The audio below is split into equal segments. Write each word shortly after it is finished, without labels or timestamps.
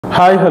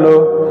Hi,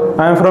 hello.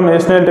 I am from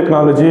Aislyn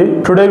Technology.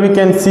 Today we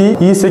can see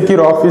eSecure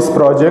Office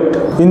project.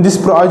 In this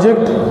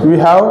project, we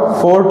have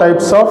 4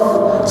 types of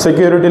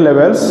security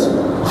levels.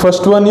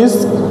 First one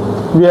is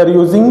we are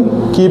using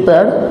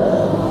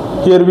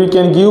keypad. Here we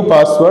can give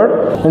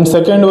password. And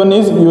second one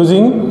is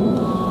using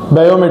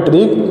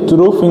biometric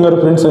through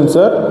fingerprint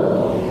sensor.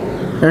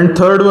 And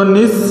third one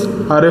is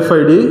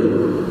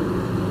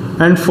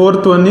Rfid. And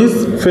fourth one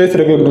is face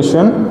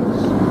recognition.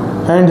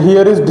 And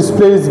here is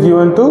display is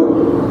given to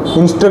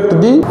instruct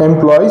the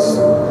employees.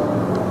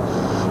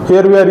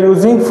 Here we are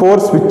using 4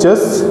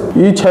 switches,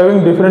 each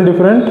having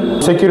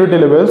different security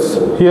levels.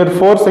 Here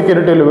 4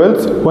 security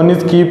levels. One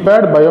is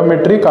keypad,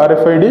 biometric,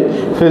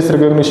 RFID, face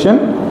recognition.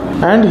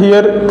 And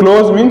here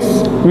close means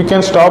we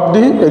can stop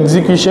the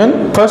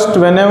execution. First,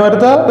 whenever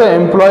the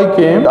employee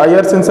came,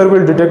 IR sensor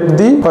will detect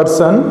the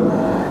person,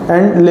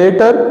 and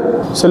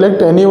later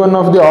select any one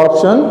of the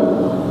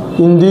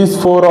option in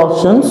these 4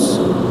 options.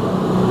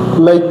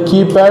 Like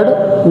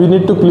keypad, we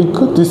need to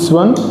click this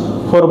one.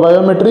 For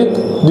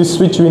biometric, this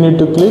switch we need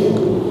to click,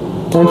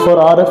 and for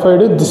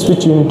RFID, this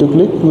switch we need to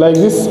click. Like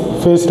this,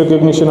 face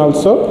recognition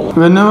also.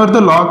 Whenever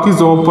the lock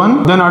is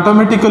open, then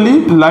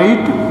automatically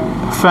light,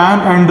 fan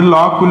and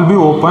lock will be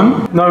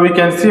open. Now we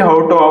can see how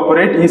to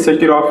operate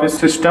eSecure Office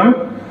system.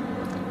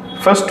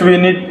 First we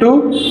need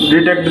to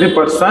detect the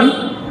person.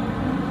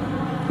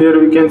 Here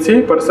we can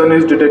see person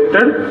is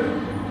detected.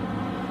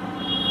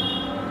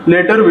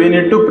 Later we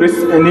need to press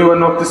any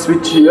one of the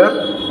switch here.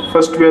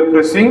 First we are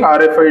pressing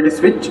RFID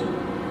switch.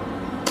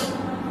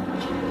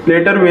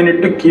 Later we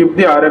need to keep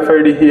the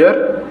RFID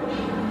here.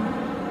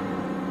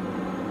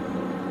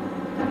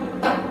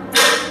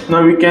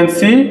 Now we can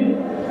see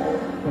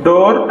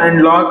door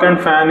and lock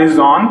and fan is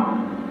on.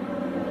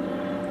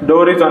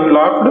 Door is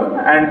unlocked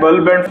and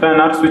bulb and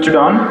fan are switched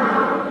on.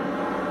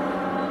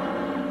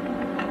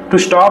 To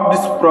stop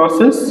this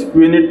process,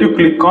 we need to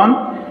click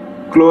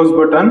on close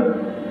button.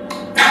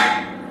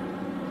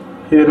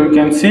 Here we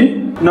can see.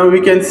 Now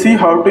we can see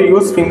how to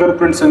use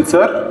fingerprint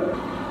sensor.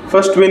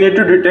 First we need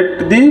to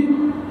detect the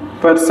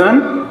person.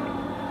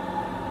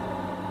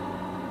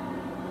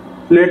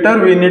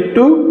 Later we need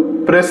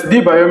to press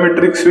the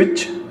biometric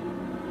switch.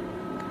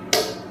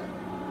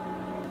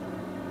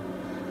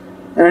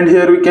 And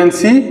here we can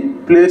see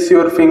place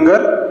your finger.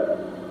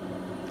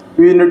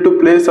 We need to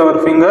place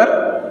our finger.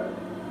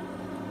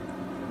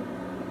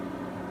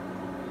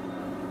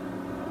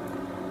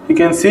 You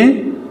can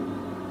see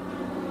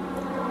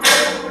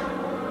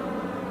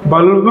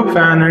bulb,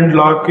 fan and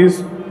lock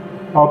is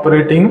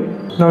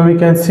operating. Now we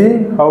can see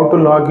how to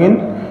log in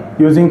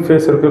using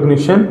face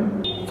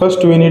recognition.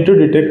 First we need to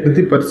detect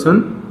the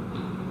person.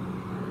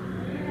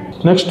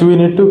 Next we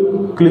need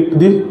to click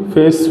the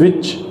face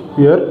switch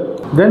here.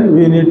 Then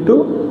we need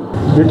to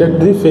detect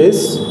the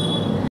face.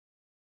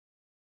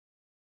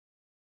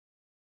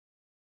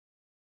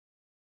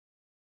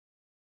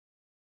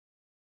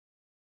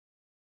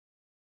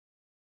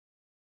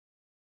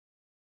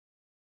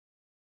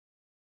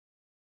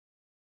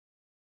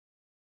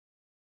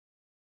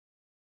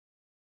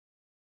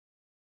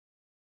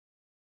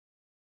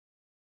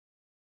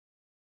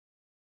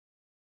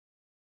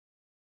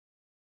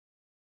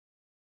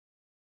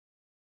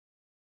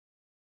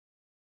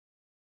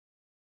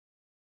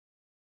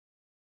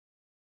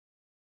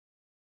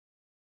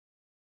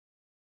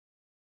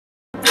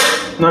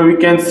 Now we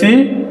can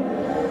see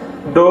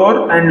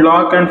door and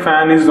lock and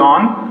fan is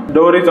on.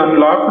 Door is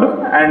unlocked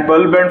and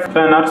bulb and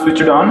fan are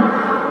switched on.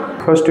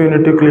 First you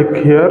need to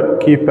click here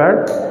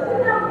keypad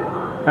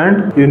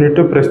and you need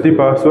to press the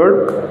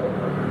password.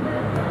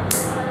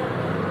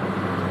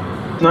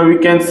 Now we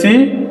can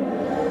see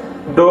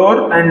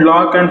door and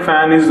lock and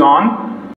fan is on.